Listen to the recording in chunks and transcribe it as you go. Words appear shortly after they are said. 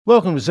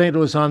Welcome to St.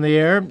 Louis on the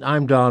Air.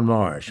 I'm Don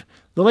Marsh.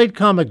 The late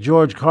comic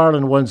George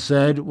Carlin once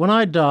said, "When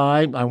I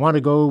die, I want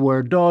to go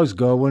where dogs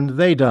go when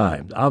they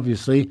die."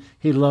 Obviously,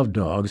 he loved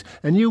dogs,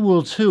 and you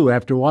will too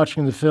after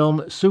watching the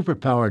film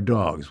Superpower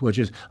Dogs, which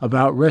is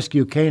about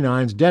rescue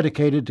canines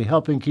dedicated to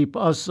helping keep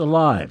us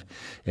alive.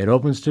 It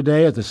opens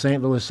today at the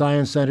St. Louis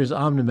Science Center's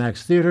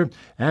Omnimax Theater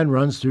and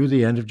runs through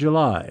the end of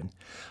July.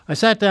 I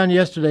sat down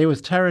yesterday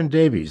with Taryn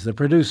Davies, the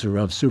producer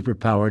of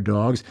Superpower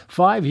Dogs,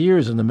 5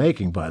 years in the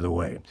making, by the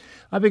way.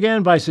 I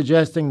began by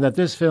suggesting that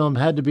this film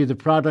had to be the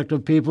product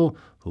of people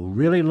who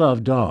really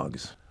love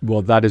dogs.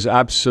 Well, that is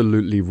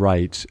absolutely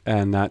right.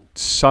 And that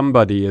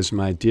somebody is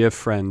my dear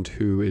friend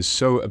who is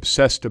so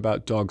obsessed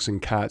about dogs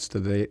and cats that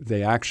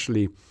they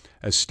actually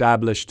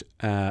established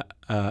a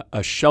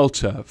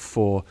shelter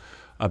for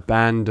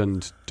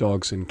abandoned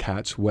dogs and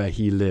cats where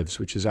he lives,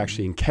 which is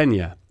actually in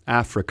Kenya,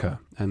 Africa.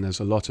 And there's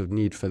a lot of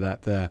need for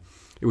that there.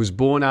 It was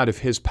born out of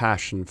his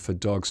passion for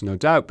dogs, no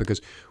doubt,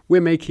 because we're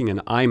making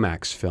an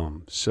IMAX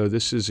film. So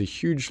this is a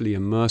hugely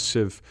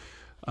immersive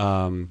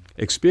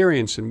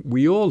experience, and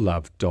we all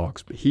love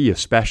dogs, but he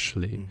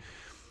especially.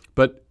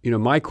 But,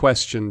 my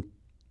question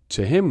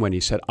to him when he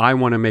said, I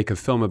want to make a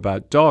film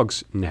about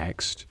dogs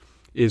next,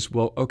 is,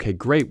 well, okay,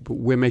 great, but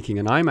we're making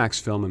an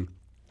IMAX film, and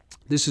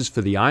this is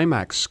for the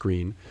IMAX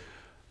screen.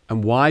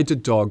 And why do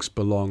dogs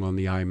belong on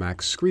the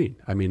IMAX screen?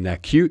 I mean, they're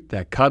cute,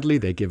 they're cuddly,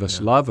 they give us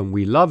love, and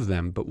we love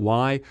them. But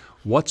why?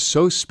 What's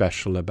so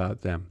special about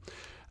them?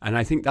 And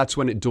I think that's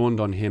when it dawned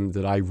on him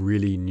that I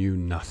really knew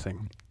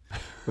nothing.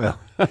 Well,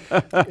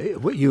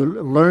 you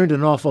learned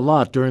an awful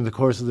lot during the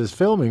course of this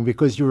filming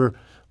because you were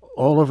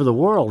all over the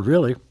world,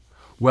 really.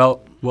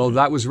 Well,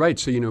 that was right.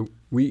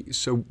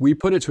 So, we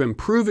put it to him,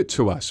 prove it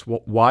to us.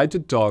 Why do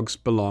dogs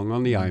belong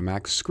on the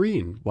IMAX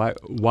screen?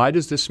 Why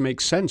does this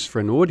make sense for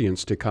an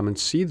audience to come and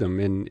see them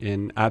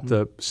at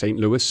the St.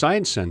 Louis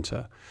Science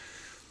Center?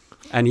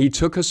 And he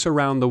took us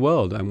around the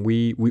world. And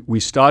we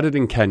started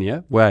in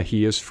Kenya, where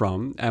he is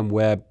from, and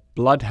where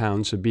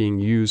bloodhounds are being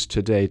used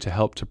today to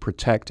help to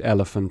protect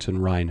elephant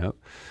and rhino.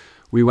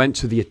 We went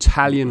to the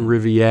Italian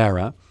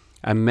Riviera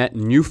and met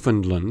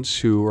Newfoundlands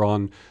who were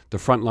on the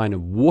front line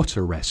of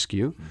water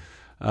rescue.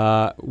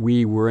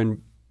 We were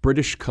in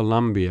British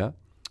Columbia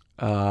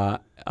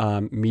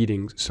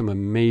meeting some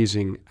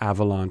amazing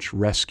avalanche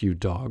rescue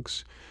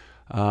dogs.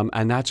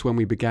 And that's when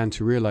we began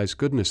to realize,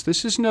 goodness,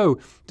 this is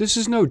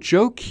no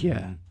joke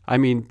here. I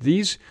mean,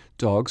 these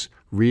dogs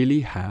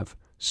really have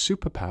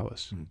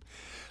superpowers.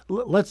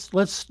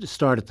 Let's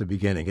start at the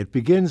beginning. It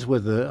begins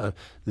with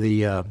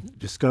the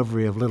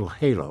discovery of little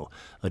Halo,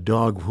 a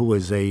dog who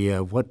was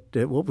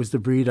what was the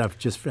breed? I've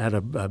just had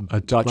a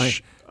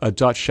Dutch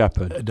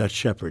Shepherd. A Dutch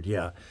Shepherd,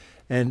 yeah.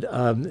 And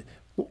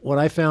what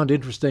I found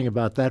interesting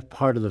about that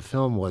part of the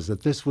film was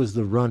that this was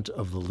the runt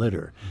of the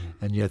litter,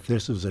 and yet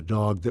this was a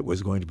dog that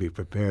was going to be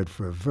prepared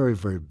for a very,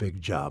 very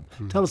big job.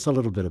 Tell us a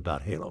little bit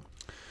about Halo.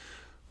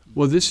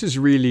 Well, this is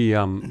really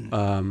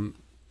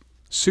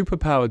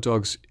Superpower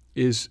Dogs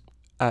is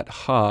at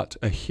heart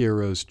a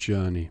hero's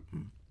journey,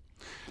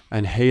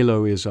 and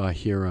Halo is our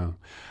hero.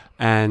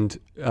 And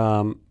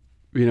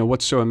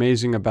what's so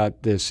amazing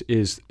about this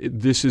is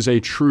a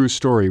true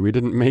story. We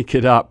didn't make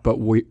it up, but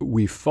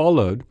we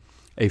followed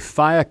a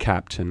fire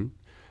captain,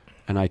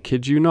 and I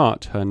kid you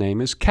not, her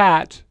name is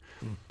Kat.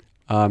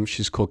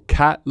 She's called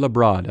Kat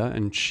Labrada,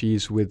 and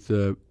she's with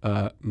the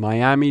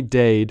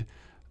Miami-Dade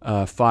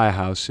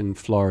firehouse in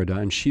Florida,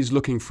 and she's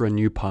looking for a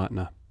new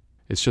partner.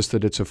 It's just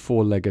that it's a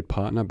 4-legged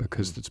partner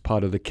because it's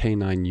part of the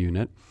canine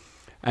unit.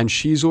 And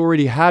she's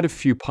already had a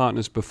few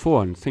partners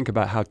before, and think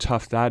about how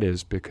tough that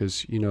is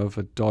because, of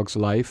a dog's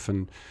life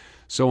and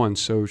so on.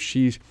 So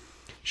she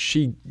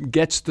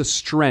gets the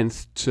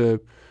strength to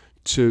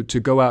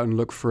go out and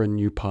look for a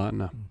new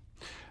partner.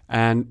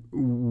 And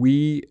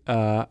we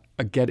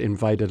get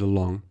invited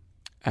along,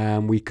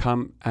 and we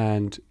come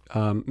and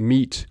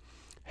meet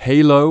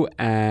Halo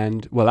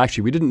and, well,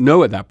 actually, we didn't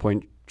know at that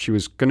point she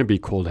was going to be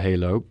called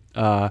Halo,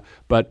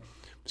 but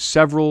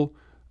several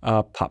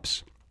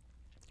pups.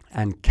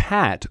 And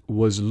Kat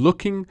was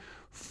looking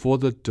for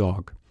the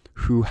dog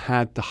who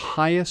had the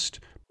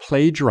highest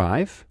play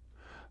drive,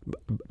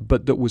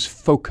 but that was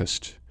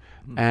focused.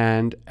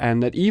 And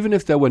that even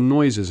if there were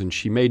noises, and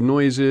she made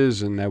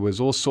noises, and there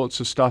was all sorts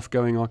of stuff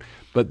going on,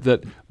 but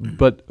that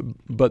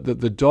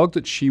the dog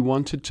that she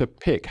wanted to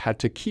pick had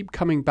to keep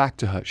coming back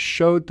to her,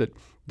 showed that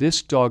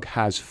this dog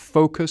has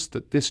focus,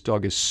 that this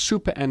dog is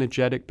super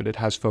energetic, but it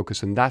has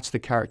focus, and that's the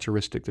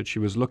characteristic that she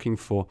was looking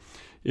for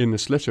in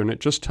this litter. And it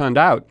just turned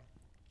out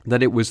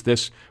that it was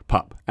this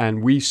pup.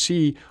 And we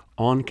see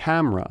on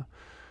camera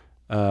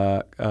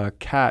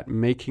Kat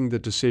making the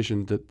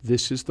decision that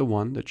this is the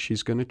one that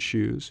she's going to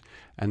choose,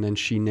 and then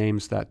she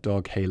names that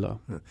dog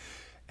Halo.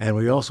 And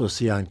we also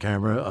see on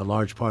camera a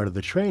large part of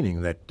the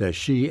training that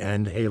she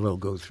and Halo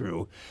go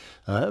through.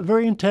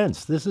 Very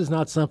intense. This is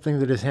not something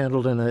that is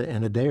handled in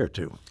a day or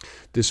two.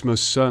 This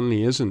most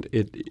certainly isn't.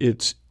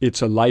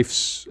 It's a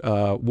life's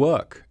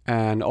work.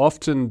 And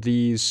often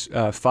these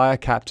fire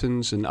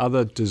captains and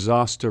other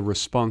disaster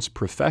response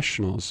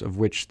professionals, of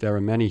which there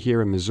are many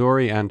here in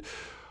Missouri and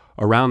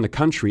around the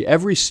country,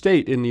 every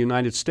state in the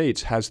United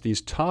States has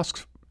these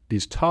task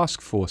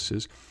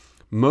forces.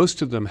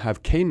 Most of them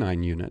have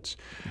canine units.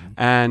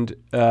 And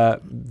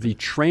the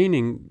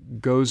training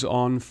goes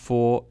on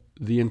for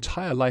the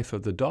entire life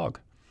of the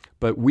dog.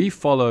 But we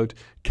followed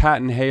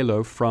Cat and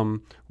Halo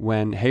from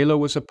when Halo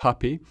was a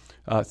puppy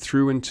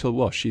through until,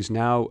 well, she's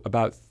now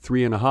about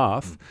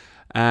 3.5.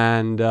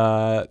 And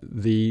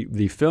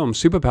the film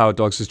Superpower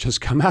Dogs has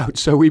just come out.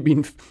 So we've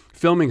been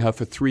filming her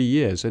for 3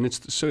 years. And it's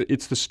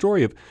the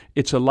story of,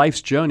 it's a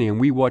life's journey. And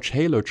we watch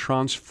Halo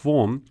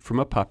transform from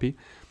a puppy.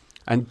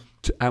 And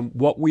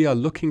what we are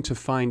looking to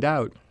find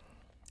out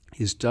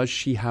is, does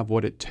she have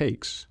what it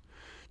takes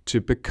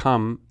to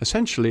become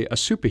essentially a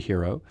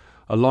superhero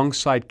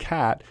alongside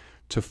Cat,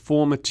 to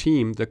form a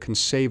team that can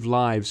save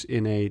lives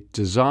in a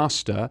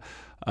disaster,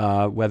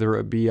 whether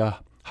it be a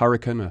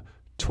hurricane, a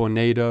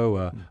tornado,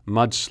 a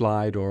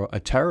mudslide, or a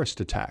terrorist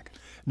attack.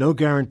 No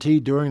guarantee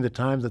during the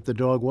time that the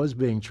dog was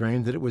being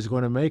trained that it was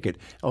going to make it.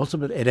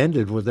 Ultimately, it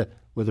ended with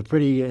a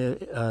pretty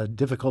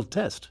difficult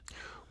test.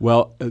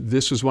 Well,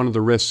 this was one of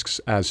the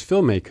risks as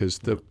filmmakers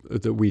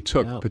that we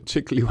took,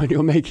 particularly when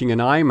you're making an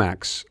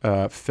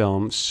IMAX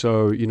film.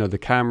 So, the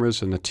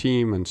cameras and the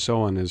team and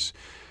so on is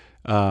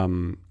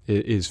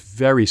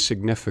very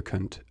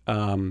significant,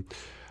 and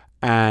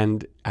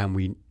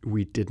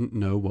we didn't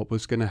know what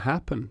was going to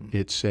happen.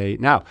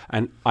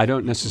 And I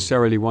don't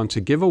necessarily want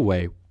to give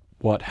away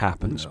what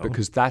happens,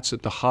 because that's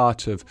at the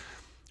heart of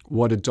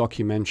what a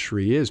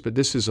documentary is. But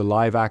this is a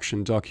live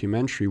action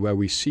documentary where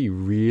we see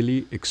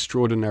really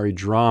extraordinary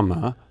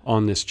drama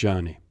on this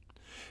journey.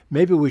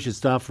 Maybe we should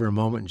stop for a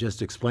moment and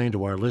just explain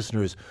to our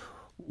listeners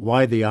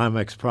why the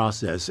IMAX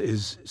process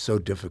is so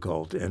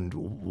difficult and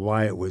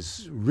why it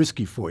was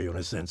risky for you, in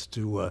a sense,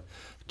 to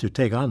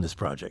take on this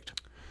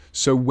project.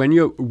 So when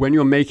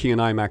you're making an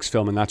IMAX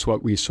film, and that's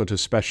what we sort of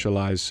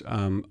specialize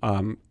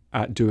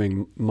at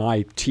doing,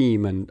 my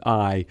team and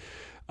I,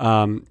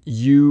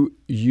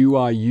 you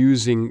are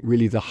using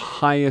really the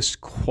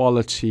highest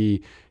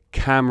quality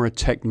camera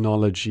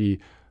technology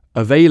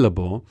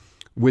available,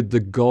 with the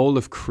goal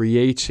of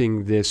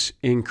creating this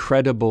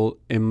incredible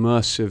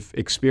immersive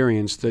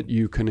experience that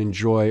you can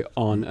enjoy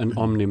on an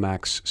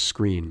Omnimax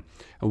screen.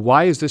 And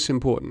why is this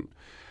important?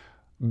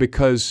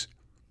 Because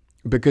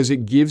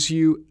it gives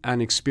you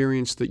an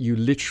experience that you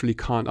literally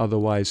can't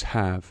otherwise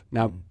have.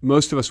 Now,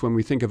 most of us, when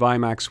we think of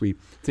IMAX, we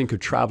think of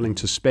traveling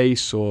to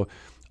space or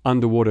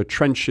underwater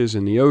trenches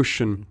in the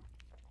ocean.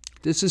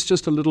 This is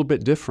just a little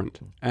bit different.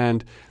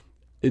 But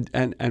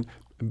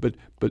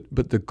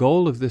the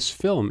goal of this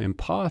film, in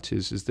part,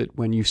 is that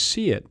when you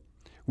see it,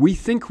 we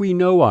think we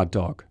know our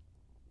dog.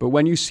 But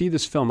when you see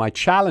this film, I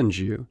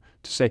challenge you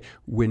to say,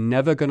 we're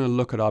never going to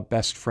look at our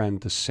best friend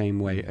the same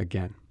way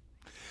again.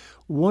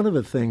 One of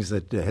the things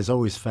that has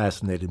always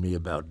fascinated me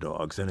about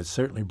dogs, and it's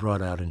certainly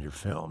brought out in your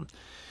film,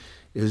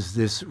 is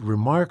this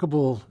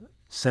remarkable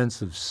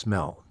sense of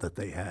smell that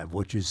they have,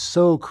 which is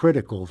so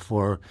critical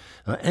for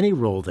any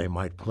role they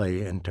might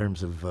play in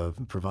terms of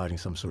providing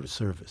some sort of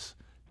service.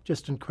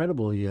 Just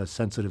incredibly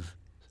sensitive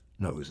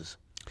noses.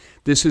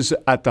 This is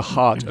at the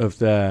heart of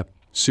their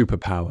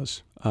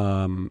superpowers,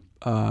 and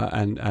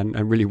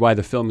really why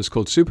the film is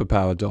called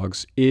Superpower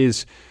Dogs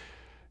is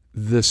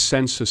the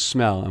sense of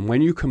smell. And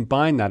when you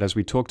combine that, as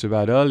we talked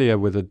about earlier,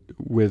 with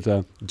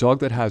a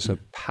dog that has a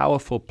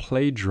powerful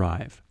play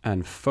drive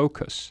and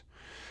focus,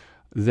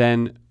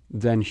 then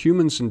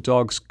humans and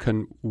dogs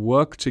can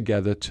work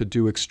together to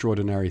do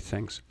extraordinary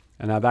things.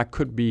 And now that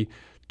could be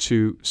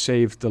to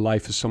save the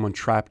life of someone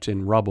trapped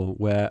in rubble,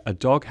 where a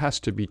dog has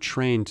to be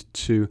trained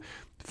to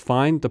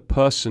find the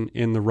person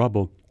in the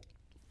rubble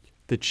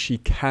that she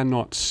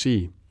cannot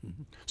see.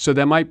 So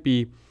there might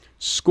be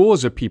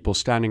scores of people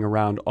standing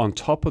around on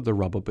top of the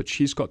rubble, but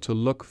she's got to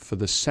look for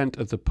the scent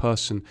of the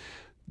person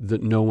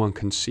that no one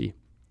can see.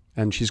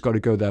 And she's got to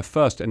go there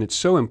first. And it's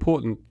so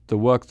important, the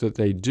work that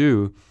they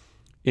do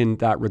in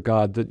that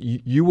regard, that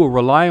you will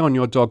rely on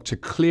your dog to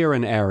clear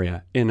an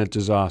area in a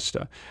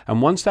disaster.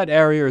 And once that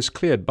area is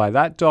cleared by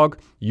that dog,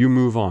 you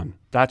move on.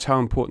 That's how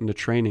important the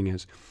training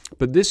is.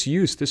 But this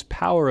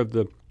power of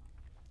the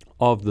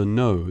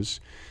nose,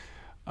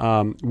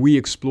 we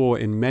explore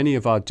in many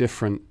of our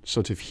different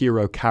sort of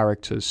hero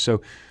characters.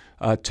 So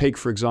take,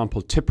 for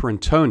example, Tipper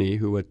and Tony,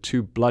 who are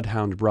two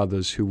bloodhound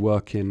brothers who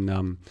work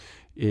in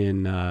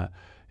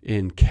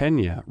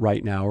Kenya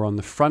right now, are on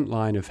the front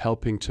line of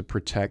helping to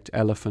protect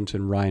elephant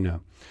and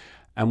rhino.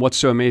 And what's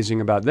so amazing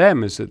about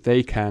them is that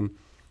they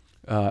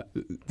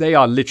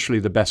are literally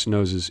the best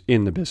noses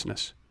in the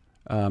business.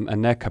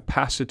 And their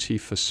capacity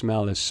for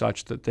smell is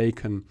such that they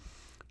can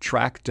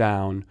track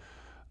down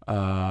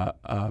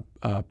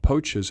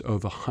poachers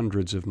over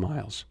hundreds of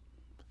miles.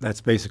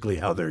 That's basically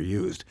how they're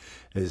used,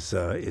 is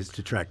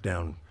to track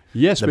down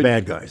Yes, the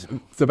bad guys.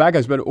 The bad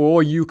guys,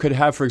 or you could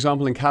have, for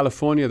example, in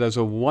California, there's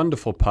a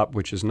wonderful pup,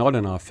 which is not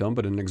in our film,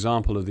 but an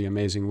example of the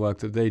amazing work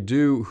that they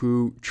do,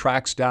 who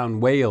tracks down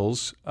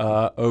whales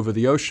over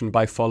the ocean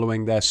by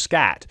following their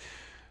scat.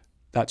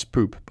 That's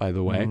poop, by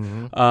the way.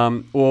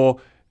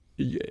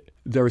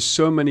 There are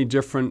so many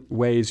different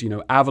ways,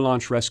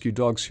 avalanche rescue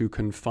dogs who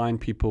can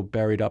find people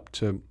buried up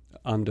to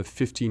under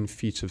 15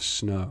 feet of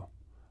snow.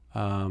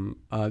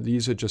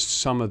 These are just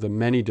some of the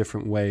many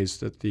different ways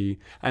that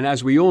and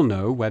as we all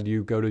know, whether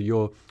you go to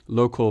your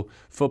local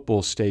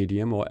football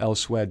stadium or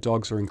elsewhere,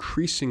 dogs are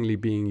increasingly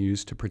being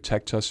used to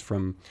protect us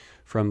from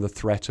the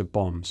threat of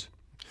bombs.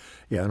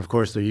 Yeah, and of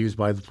course they're used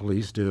by the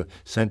police to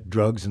scent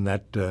drugs and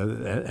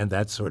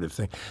that sort of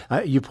thing.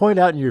 You point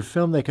out in your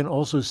film they can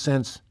also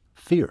sense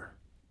fear.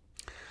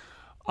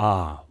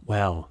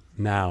 Well,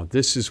 now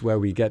this is where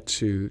we get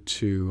to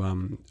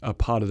a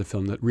part of the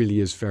film that really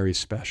is very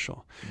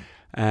special.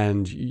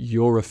 And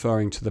you're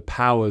referring to the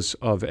powers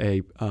of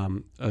a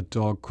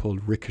dog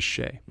called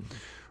Ricochet.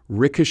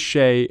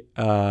 Ricochet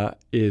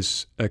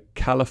is a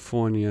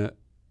California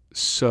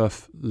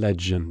surf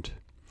legend.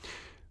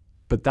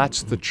 But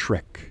that's the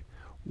trick.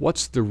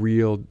 What's the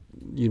real,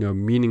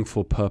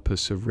 meaningful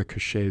purpose of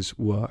Ricochet's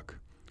work?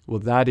 Well,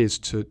 that is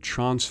to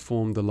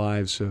transform the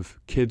lives of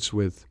kids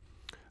with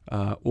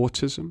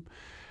autism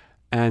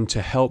and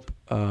to help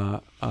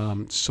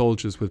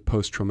soldiers with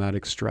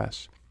post-traumatic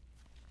stress.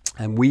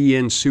 And we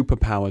in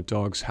Superpower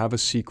Dogs have a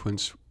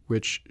sequence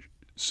which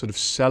sort of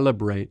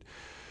celebrate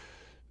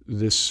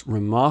this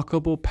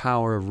remarkable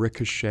power of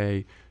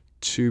Ricochet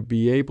to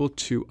be able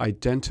to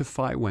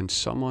identify when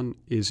someone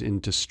is in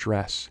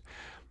distress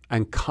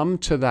and come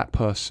to that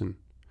person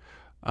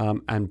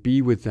and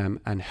be with them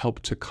and help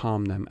to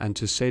calm them and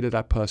to say to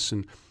that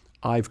person,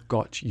 I've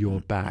got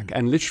your back.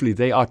 And literally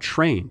they are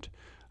trained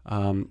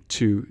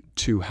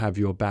to have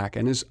your back.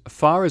 And as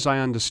far as I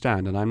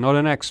understand, and I'm not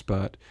an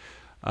expert,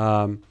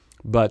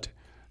 but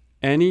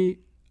any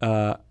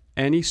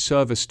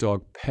service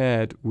dog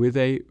paired with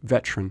a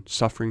veteran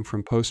suffering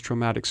from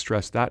post-traumatic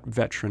stress, that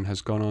veteran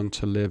has gone on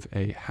to live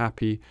a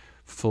happy,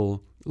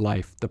 full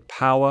life. The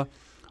power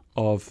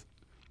of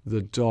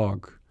the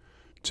dog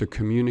to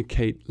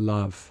communicate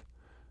love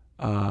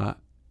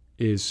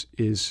is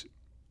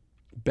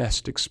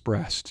best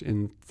expressed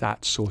in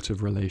that sort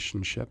of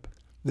relationship.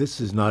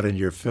 This is not in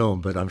your film,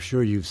 but I'm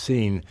sure you've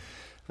seen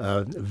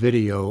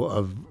video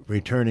of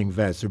returning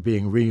vets or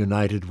being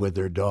reunited with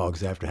their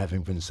dogs after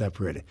having been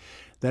separated.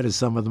 That is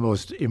some of the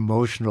most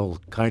emotional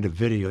kind of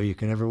video you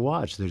can ever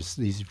watch.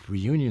 These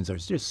reunions are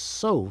just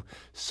so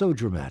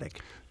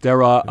dramatic.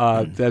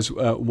 There's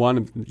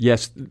one,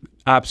 yes,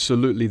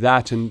 absolutely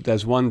that, and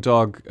there's one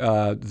dog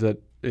that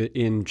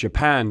in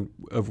Japan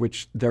of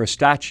which there are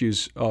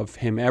statues of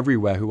him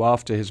everywhere, who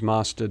after his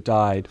master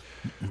died,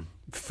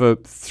 for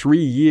 3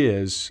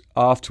 years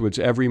afterwards,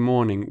 every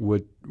morning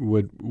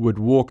would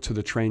walk to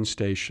the train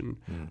station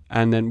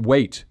and then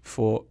wait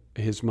for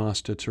his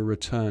master to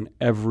return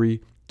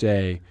every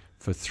day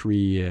for 3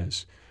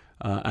 years.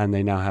 And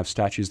they now have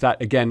statues.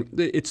 That, again,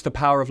 it's the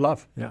power of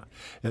love. Yeah.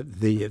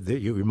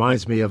 It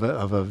reminds me of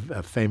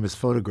a famous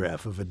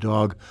photograph of a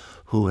dog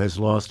who has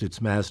lost its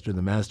master.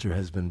 The master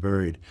has been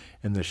buried,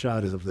 and the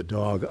shot is of the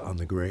dog on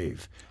the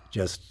grave,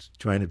 just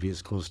trying to be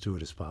as close to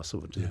it as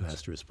possible, to the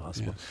master as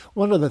possible. Yes.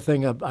 One other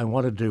thing I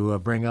wanted to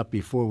bring up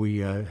before we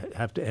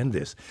have to end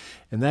this,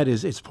 and that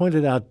is it's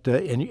pointed out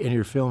in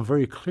your film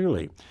very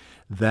clearly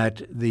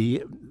that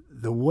the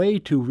way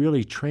to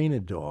really train a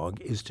dog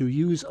is to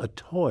use a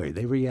toy.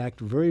 They react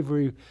very,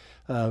 very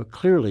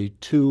clearly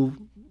to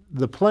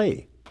the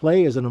play.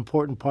 Play is an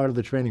important part of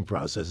the training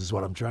process, is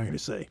what I'm trying to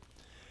say.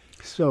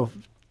 So,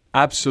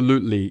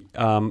 absolutely,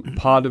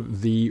 part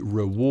of the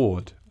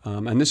reward.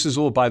 And this is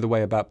all, by the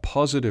way, about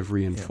positive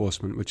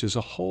reinforcement, which is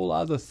a whole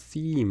other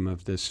theme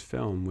of this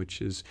film,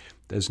 which is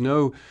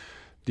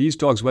these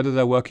dogs, whether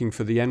they're working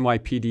for the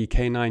NYPD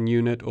K9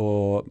 unit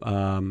or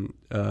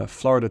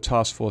Florida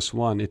Task Force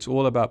 1, it's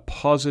all about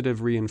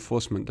positive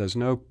reinforcement. There's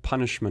no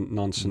punishment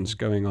nonsense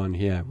going on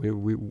here.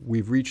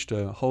 We've reached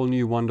a whole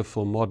new,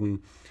 wonderful,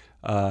 modern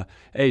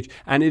age.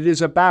 And it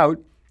is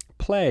about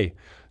play.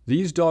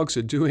 These dogs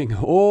are doing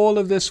all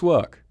of this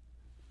work.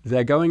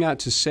 They're going out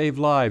to save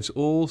lives,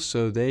 all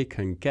so they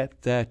can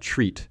get their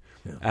treat.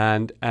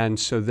 Yeah. And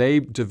so they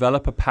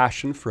develop a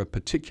passion for a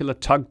particular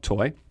tug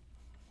toy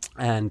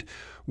and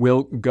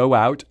will go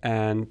out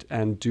and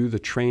do the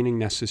training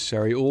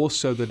necessary, all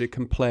so that it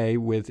can play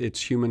with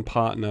its human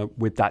partner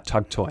with that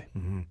tug toy.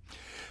 Mm-hmm.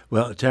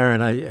 Well,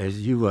 Taran,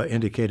 as you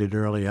indicated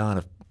early on,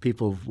 if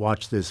people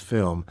watch this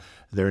film,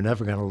 they're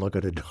never going to look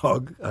at a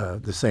dog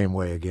the same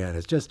way again.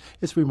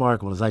 It's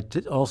remarkable. As I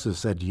also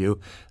said to you,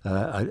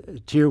 a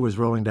tear was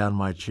rolling down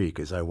my cheek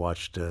as I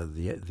watched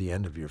the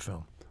end of your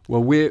film.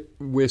 Well,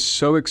 we're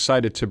so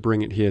excited to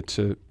bring it here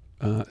to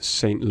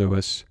St.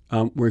 Louis.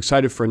 We're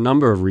excited for a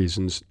number of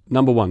reasons.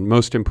 Number one,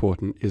 most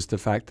important, is the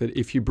fact that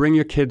if you bring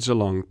your kids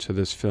along to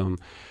this film,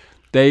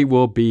 they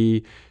will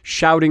be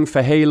shouting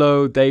for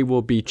Halo, they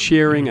will be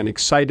cheering and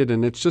excited,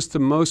 and it's just the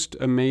most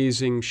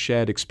amazing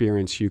shared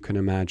experience you can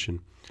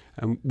imagine.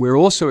 And we're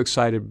also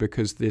excited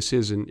because this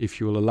is, and if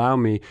you will allow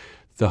me,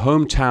 the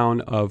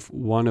hometown of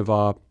one of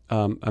our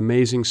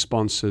amazing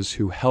sponsors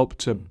who helped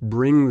to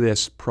bring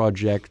this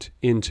project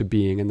into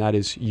being, and that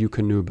is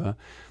Eukanuba.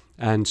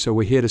 And so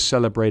we're here to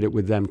celebrate it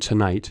with them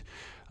tonight.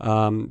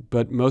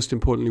 But most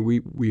importantly,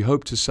 we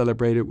hope to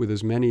celebrate it with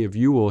as many of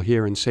you all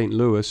here in St.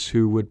 Louis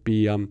who would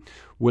be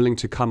willing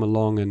to come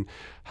along and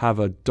have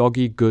a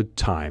doggy good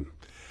time.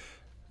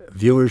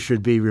 Viewers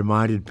should be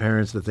reminded,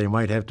 parents, that they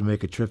might have to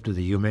make a trip to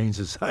the Humane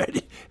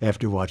Society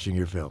after watching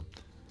your film.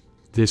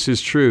 This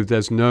is true.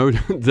 There's no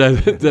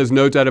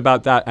doubt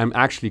about that. And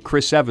actually,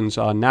 Chris Evans,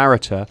 our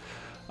narrator,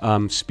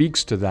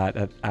 speaks to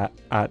that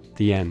at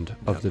the end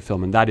of the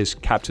film, and that is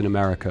Captain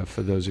America,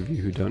 for those of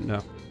you who don't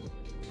know.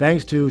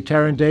 Thanks to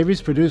Taryn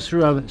Davies, producer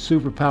of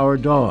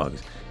Superpowered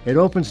Dogs. It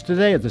opens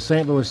today at the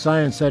St. Louis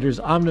Science Center's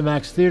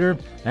Omnimax Theater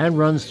and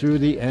runs through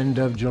the end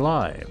of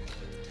July.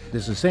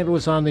 This is St.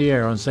 Louis on the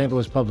Air on St.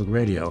 Louis Public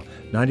Radio,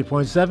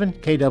 90.7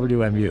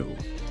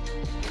 KWMU.